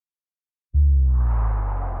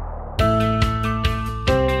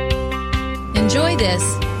Enjoy this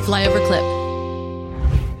flyover clip.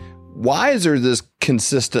 Why is there this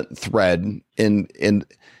consistent thread in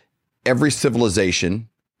every civilization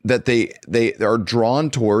that they are drawn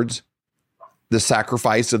towards the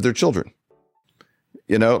sacrifice of their children?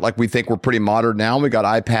 You know, like we think we're pretty modern now. We got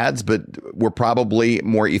iPads, but we're probably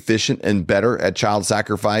more efficient and better at child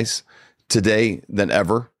sacrifice today than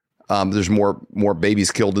ever. There's more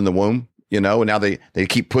babies killed in the womb, you know, and now they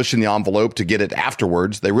keep pushing the envelope to get it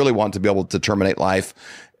afterwards. They really want to be able to terminate life.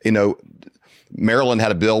 You know, Maryland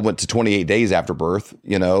had a bill, went to 28 days after birth.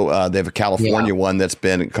 You know, they have a California one that's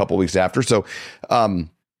been a couple of weeks after. So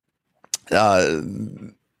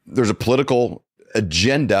there's a political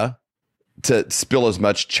agenda to spill as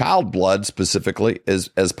much child blood specifically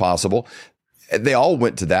as possible. They all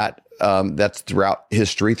went to that. That's throughout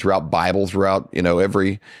history, throughout Bible, throughout, you know,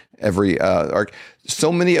 every arc.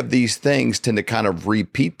 So many of these things tend to kind of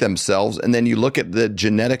repeat themselves. And then you look at the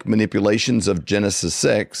genetic manipulations of Genesis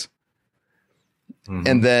 6. Mm-hmm.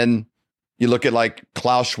 And then you look at like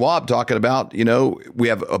Klaus Schwab talking about, you know, we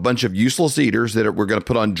have a bunch of useless eaters that we're going to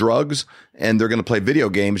put on drugs and they're going to play video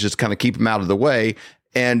games, just kind of keep them out of the way.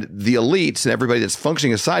 And the elites and everybody that's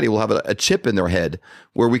functioning in society will have a chip in their head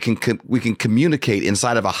where we can communicate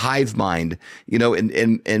inside of a hive mind, you know,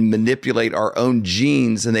 and manipulate our own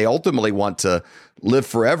genes. And they ultimately want to live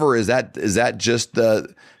forever. Is that just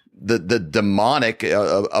the demonic,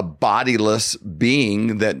 a bodiless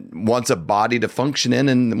being that wants a body to function in?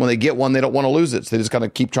 And when they get one, they don't want to lose it. So they just kind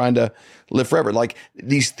of keep trying to live forever. Like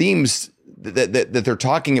these themes that they're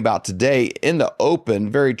talking about today in the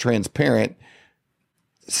open, very transparent,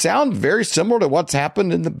 sound very similar to what's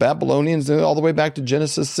happened in the Babylonians all the way back to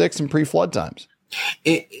Genesis 6 and pre-flood times.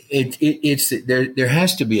 There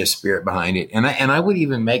has to be a spirit behind it. And I would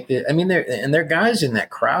even make there are guys in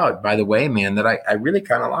that crowd, by the way, man, that I really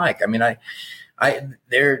kind of like. I mean,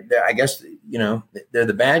 they're I guess, you know, they're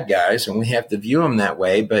the bad guys and we have to view them that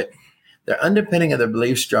way. But the underpinning of their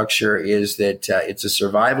belief structure is that it's a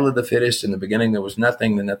survival of the fittest. In the beginning, there was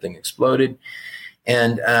nothing, then nothing exploded.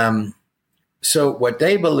 And, so what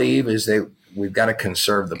they believe is we've got to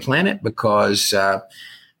conserve the planet because, you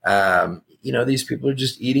know, these people are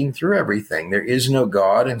just eating through everything. There is no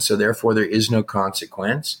God. And so therefore there is no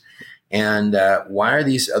consequence. And why are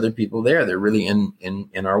these other people there? They're really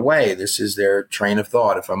in our way. This is their train of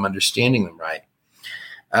thought, if I'm understanding them right.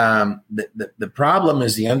 The problem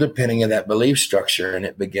is the underpinning of that belief structure, and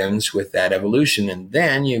it begins with that evolution. And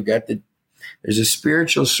then you've got there's a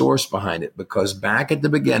spiritual source behind it, because back at the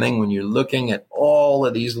beginning, when you're looking at all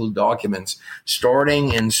of these little documents,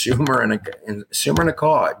 starting in Sumer and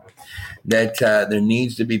Akkad, that there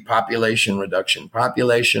needs to be population reduction.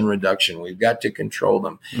 We've got to control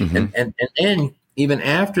them. Mm-hmm. And then even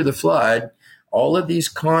after the flood, all of these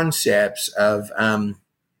concepts of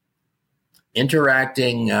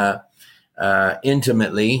interacting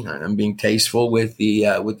intimately, I'm being tasteful with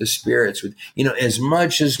the spirits, with, you know, as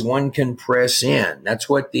much as one can press in. That's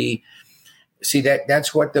what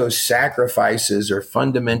that's what those sacrifices are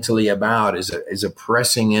fundamentally about, is a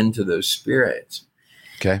pressing into those spirits.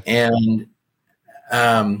 Okay. And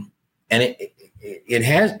it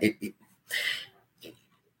has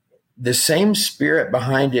the same spirit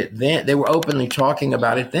behind it. Then they were openly talking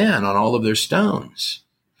about it then on all of their stones.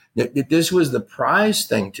 That this was the prize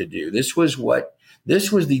thing to do. This was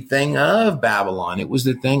the thing of Babylon. It was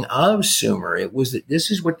the thing of Sumer.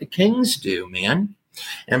 This is what the kings do, man.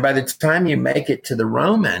 And by the time you make it to the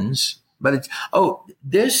Romans,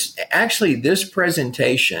 this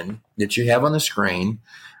presentation that you have on the screen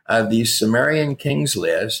of the Sumerian kings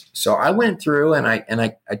list. So I went through and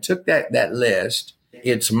I took that list.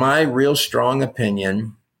 It's my real strong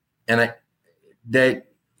opinion, that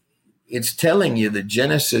it's telling you the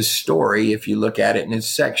Genesis story if you look at it in its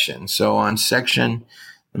section. So on section,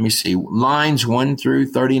 let me see, lines 1 through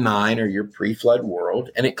 39 are your pre-flood world.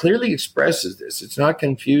 And it clearly expresses this. It's not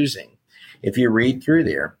confusing. If you read through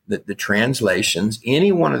there, the translations,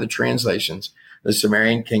 any one of the translations, the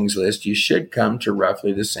Sumerian Kings list, you should come to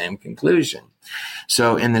roughly the same conclusion.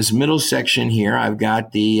 So in this middle section here, I've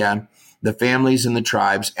got the families and the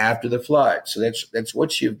tribes after the flood. So that's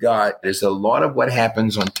what you've got. There's a lot of what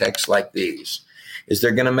happens on texts like these is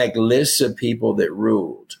they're going to make lists of people that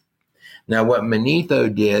ruled. Now, what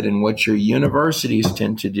Manetho did and what your universities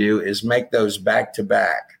tend to do is make those back to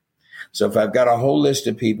back. So if I've got a whole list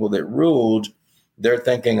of people that ruled, they're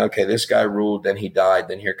thinking, okay, this guy ruled, then he died,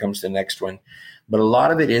 then here comes the next one. But a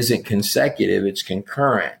lot of it isn't consecutive, it's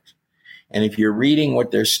concurrent. And if you're reading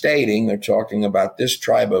what they're stating, they're talking about this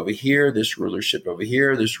tribe over here, this rulership over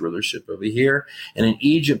here, this rulership over here. And in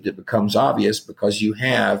Egypt, it becomes obvious because you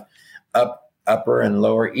have up Upper and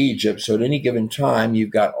Lower Egypt. So at any given time,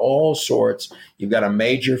 you've got all sorts. You've got a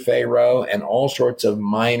major pharaoh and all sorts of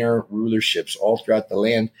minor rulerships all throughout the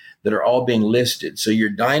land that are all being listed. So your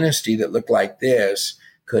dynasty that looked like this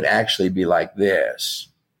could actually be like this.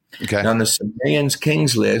 Okay. Now, on the Sumerians'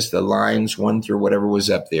 kings list, the lines 1 through whatever was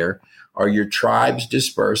up there are your tribes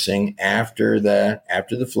dispersing after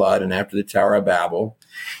the flood and after the Tower of Babel.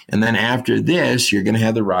 And then after this, you're going to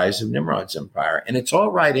have the rise of Nimrod's empire. And it's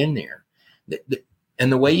all right in there.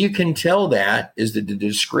 And the way you can tell that is that the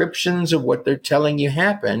descriptions of what they're telling you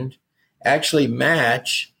happened actually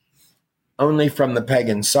match only from the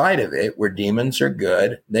pagan side of it, where demons are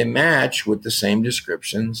good. They match with the same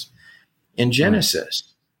descriptions in Genesis.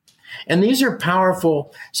 And these are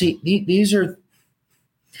powerful. See, these are.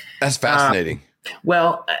 That's fascinating.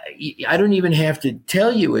 Well, I don't even have to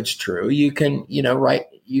tell you it's true. You can,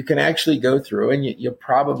 you can actually go through and you'll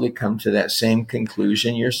probably come to that same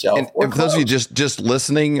conclusion yourself. And for those of you just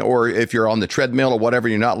listening, or if you're on the treadmill or whatever,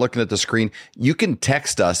 you're not looking at the screen, you can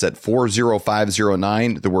text us at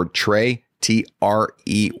 40509, the word Trey, Trey.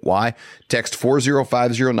 Text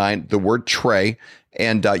 40509, the word Trey.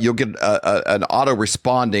 And you'll get an auto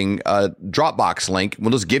responding Dropbox link.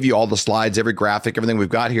 We'll just give you all the slides, every graphic, everything we've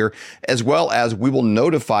got here, as well as we will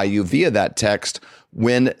notify you via that text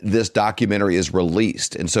when this documentary is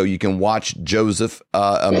released. And so you can watch Joseph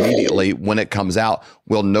immediately when it comes out.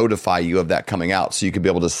 We'll notify you of that coming out. So you can be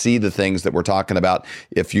able to see the things that we're talking about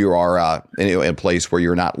if you are in a place where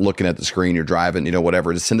you're not looking at the screen, you're driving,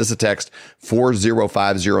 whatever. Just send us a text,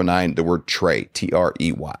 40509, the word Trey, Trey.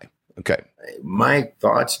 Okay. My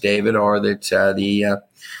thoughts, David, are that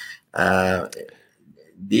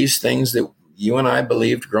these things that you and I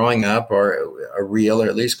believed growing up are real, or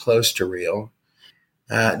at least close to real.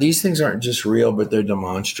 These things aren't just real, but they're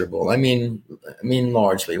demonstrable. I mean,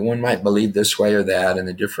 largely, one might believe this way or that in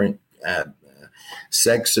the different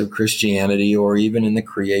sects of Christianity, or even in the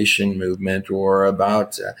creation movement, or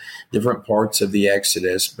about different parts of the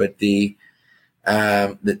Exodus. But the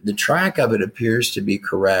track of it appears to be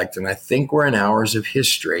correct. And I think we're in hours of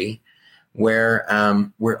history where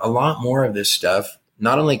a lot more of this stuff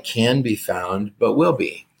not only can be found, but will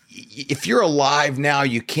be. If you're alive now,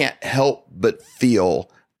 you can't help but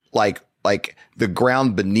feel like the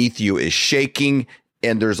ground beneath you is shaking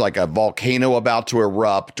and there's like a volcano about to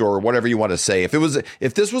erupt, or whatever you want to say.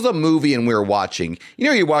 If this was a movie and we were watching,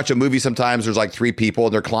 you watch a movie sometimes, there's like 3 people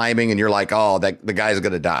and they're climbing and you're like, oh, the guy's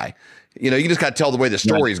going to die. You just got to tell the way the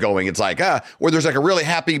story is going. It's like, or there's like a really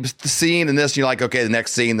happy scene in this, and you're like, okay, the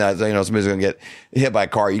next scene that, somebody's going to get hit by a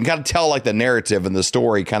car. You can kind of tell like the narrative and the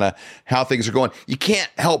story, kind of how things are going. You can't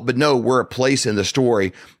help but know we're a place in the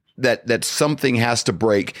story that something has to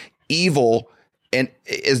break. Evil and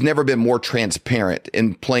has never been more transparent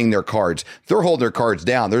in playing their cards. They're holding their cards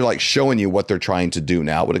down. They're like showing you what they're trying to do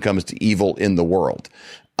now when it comes to evil in the world.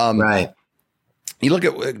 Right. You look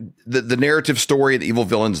at the narrative story of the evil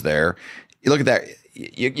villains there. You look at that,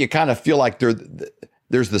 you kind of feel like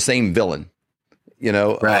there's the same villain,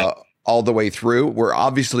 right. All the way through, where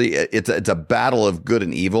obviously it's a battle of good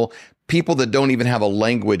and evil. People that don't even have a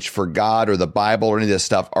language for God or the Bible or any of this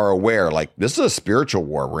stuff are aware, like, this is a spiritual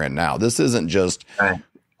war we're in now. This isn't just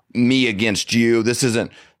me against you. This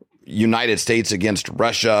isn't United States against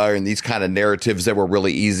Russia and these kind of narratives that were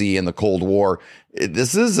really easy in the Cold War.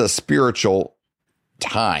 This is a spiritual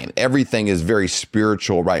time. Everything is very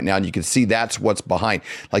spiritual right now. And you can see that's what's behind.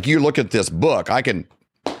 Like, you look at this book, that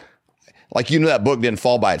book didn't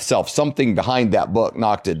fall by itself. Something behind that book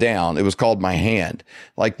knocked it down. It was called My Hand.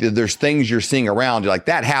 Like, there's things you're seeing around. You're like,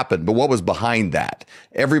 that happened, but what was behind that?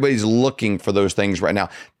 Everybody's looking for those things right now.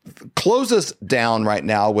 Close us down right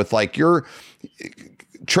now with like your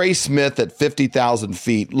Trey Smith at 50,000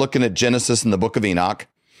 feet, looking at Genesis and the book of Enoch.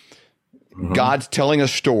 Mm-hmm. God's telling a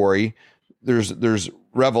story. There's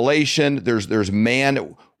revelation. There's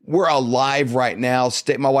man. We're alive right now.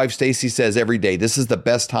 My wife Stacy says every day, this is the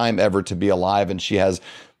best time ever to be alive, and she has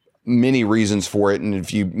many reasons for it. And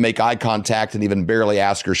if you make eye contact and even barely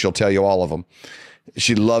ask her, she'll tell you all of them.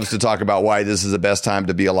 She loves to talk about why this is the best time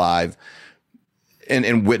to be alive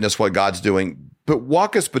and witness what God's doing. But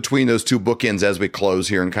walk us between those two bookends as we close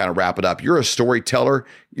here and kind of wrap it up. You're a storyteller.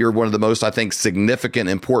 You're one of the most, I think, significant,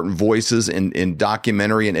 important voices in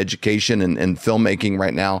documentary and education and filmmaking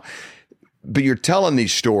right now. But you're telling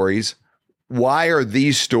these stories. Why are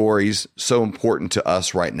these stories so important to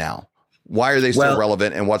us right now? Why are they so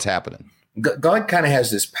relevant, and what's happening? God kind of has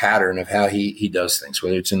this pattern of how he does things,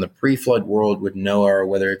 whether it's in the pre-flood world with Noah or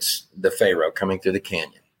whether it's the Pharaoh coming through the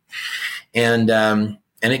canyon. And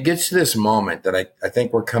And it gets to this moment that I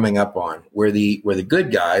think we're coming up on where the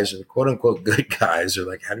good guys, or the quote unquote good guys, are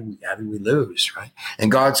like, how did we lose, right?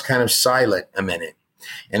 And God's kind of silent a minute,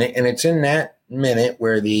 and it's in that minute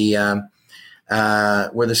where the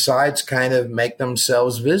sides kind of make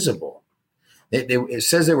themselves visible. It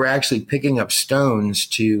says they were actually picking up stones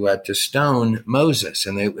to stone Moses,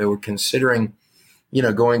 and they were considering,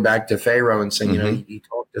 going back to Pharaoh and saying, he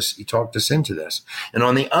talked us into this. And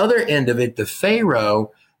on the other end of it, the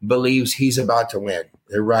Pharaoh believes he's about to win.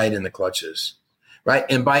 They're right in the clutches, right?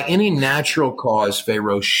 And by any natural cause,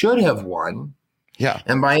 Pharaoh should have won. Yeah.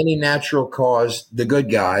 And by any natural cause, the good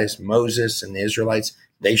guys, Moses and the Israelites,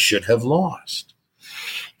 they should have lost.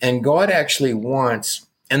 And God actually wants,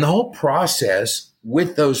 and the whole process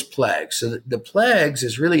with those plagues. So the plagues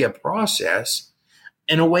is really a process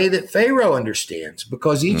in a way that Pharaoh understands,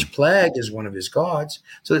 because each plague is one of his gods.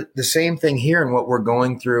 So the same thing here in what we're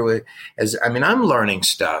going through I'm learning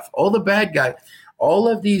stuff. All the bad guys, all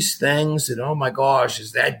of these things that, oh my gosh,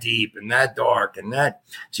 is that deep and that dark and that.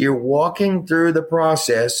 So you're walking through the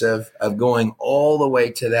process of going all the way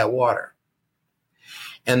to that water.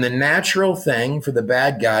 And the natural thing for the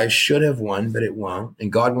bad guys should have won, but it won't.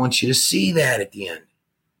 And God wants you to see that at the end.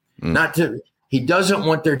 He doesn't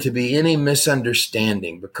want there to be any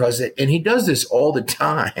misunderstanding, and he does this all the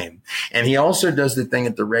time. And he also does the thing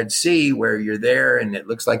at the Red Sea where you're there and it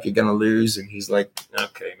looks like you're going to lose. And he's like,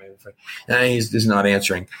 okay, maybe. And he's just not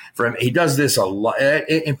answering for him. He does this a lot.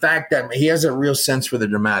 In fact, he has a real sense for the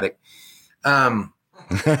dramatic. In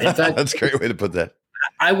fact, that's a great way to put that.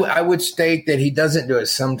 I would state that he doesn't do it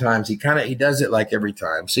sometimes. He does it like every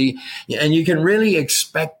time. So, and you can really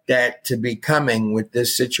expect that to be coming with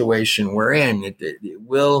this situation we're in. It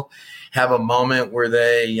will have a moment where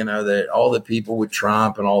they, that all the people with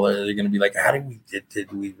Trump and all that, they're going to be like,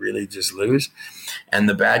 did we really just lose? And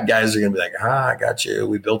the bad guys are going to be like, I got you.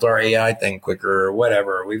 We built our AI thing quicker or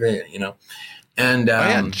whatever.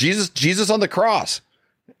 And Jesus on the cross.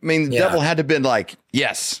 I mean, the devil had to have been like,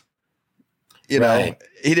 yes. Right.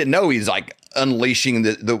 He didn't know he's like unleashing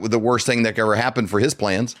the worst thing that could ever happen for his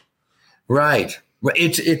plans. Right.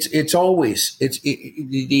 This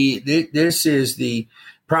is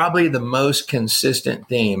probably the most consistent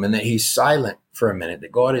theme, and that he's silent for a minute,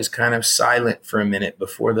 that God is kind of silent for a minute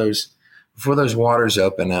before those waters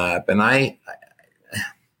open up. And I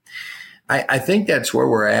think that's where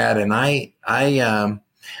we're at. And I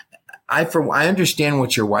understand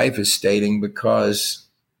what your wife is stating, because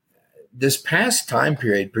this past time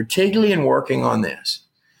period, particularly in working on this,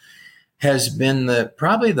 has been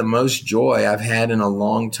probably the most joy I've had in a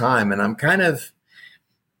long time. And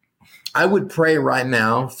I would pray right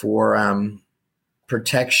now for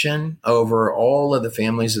protection over all of the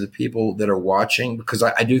families of the people that are watching, because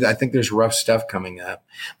I think there's rough stuff coming up.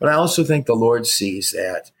 But I also think the Lord sees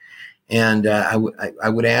that. And I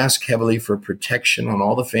would ask heavily for protection on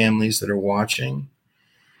all the families that are watching,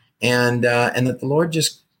 and that the Lord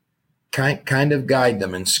just kind of guide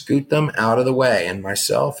them and scoot them out of the way, and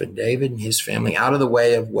myself and David and his family out of the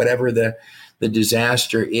way of whatever the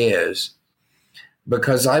disaster is,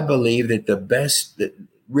 because I believe that the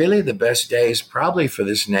best days probably for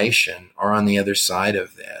this nation are on the other side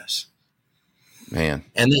of this. Man.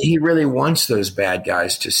 And that he really wants those bad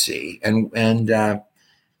guys to see, and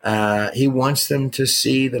he wants them to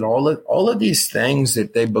see that all of these things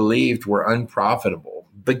that they believed were unprofitable,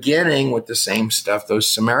 beginning with the same stuff those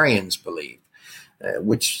Sumerians believed,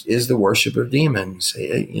 which is the worship of demons.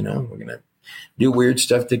 We're going to do weird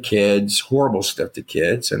stuff to kids, horrible stuff to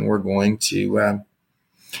kids, and we're going to,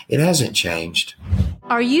 it hasn't changed.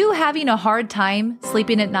 Are you having a hard time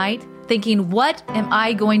sleeping at night, thinking, what am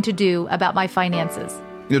I going to do about my finances?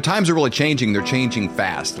 Times are really changing. They're changing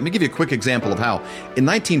fast. Let me give you a quick example of how. In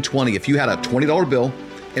 1920, if you had a $20 bill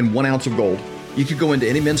and 1 ounce of gold, you could go into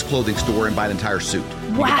any men's clothing store and buy an entire suit.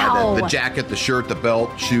 You could buy the jacket, the shirt, the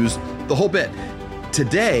belt, shoes, the whole bit.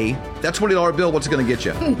 Today, that $20 bill, what's it going to get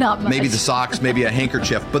you? Not much. Maybe the socks, maybe a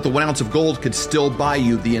handkerchief, but the 1 ounce of gold could still buy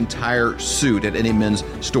you the entire suit at any men's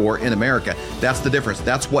store in America. That's the difference.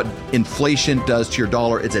 That's what inflation does to your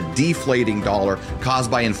dollar. It's a deflating dollar caused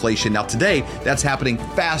by inflation. Now today, that's happening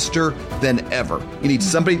faster than ever. You need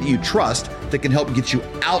somebody that you trust that can help get you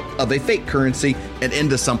out of a fake currency and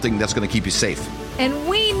into something that's going to keep you safe. And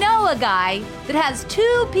we know a guy that has 2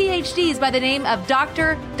 PhDs by the name of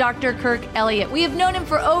Dr. Kirk Elliott. We have known him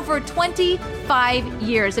for over 25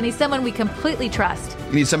 years, and he's someone we completely trust.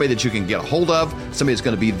 You need somebody that you can get a hold of, somebody that's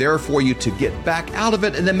going to be there for you to get back out of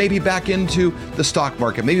it, and then maybe back into the stock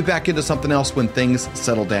market, maybe back into something else when things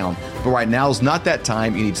settle down. But right now is not that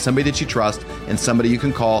time. You need somebody that you trust and somebody you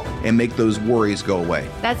can call and make those worries go away.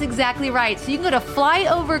 That's exactly right. So you can go to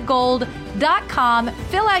flyovergold.com,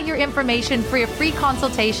 fill out your information for your free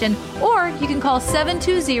consultation, or you can call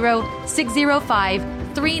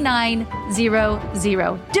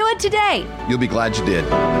 720-605-3900. Do it today. You'll be glad you did.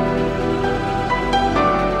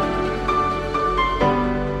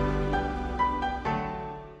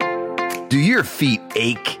 Do your feet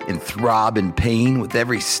ache and throb in pain with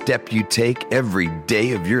every step you take every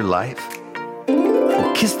day of your life?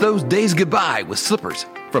 Well, kiss those days goodbye with slippers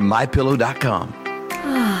from MyPillow.com.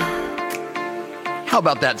 How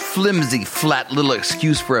about that flimsy, flat little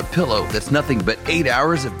excuse for a pillow that's nothing but 8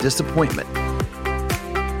 hours of disappointment,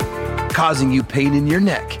 causing you pain in your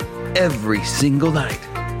neck every single night?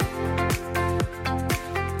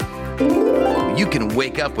 You can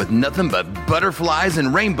wake up with nothing but butterflies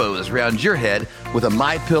and rainbows around your head with a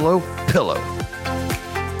MyPillow pillow.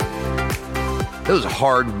 Those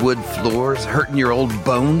hardwood floors hurting your old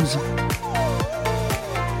bones?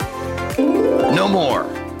 No more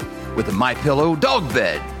with a MyPillow dog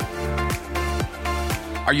bed.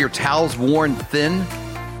 Are your towels worn thin,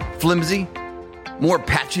 flimsy, more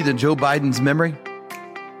patchy than Joe Biden's memory?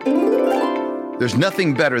 There's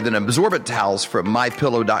nothing better than absorbent towels from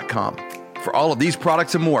MyPillow.com. For all of these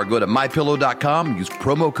products and more, go to MyPillow.com and use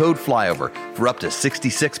promo code FLYOVER for up to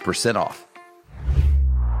 66% off.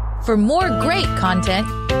 For more great content,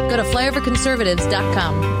 go to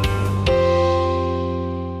flyoverconservatives.com.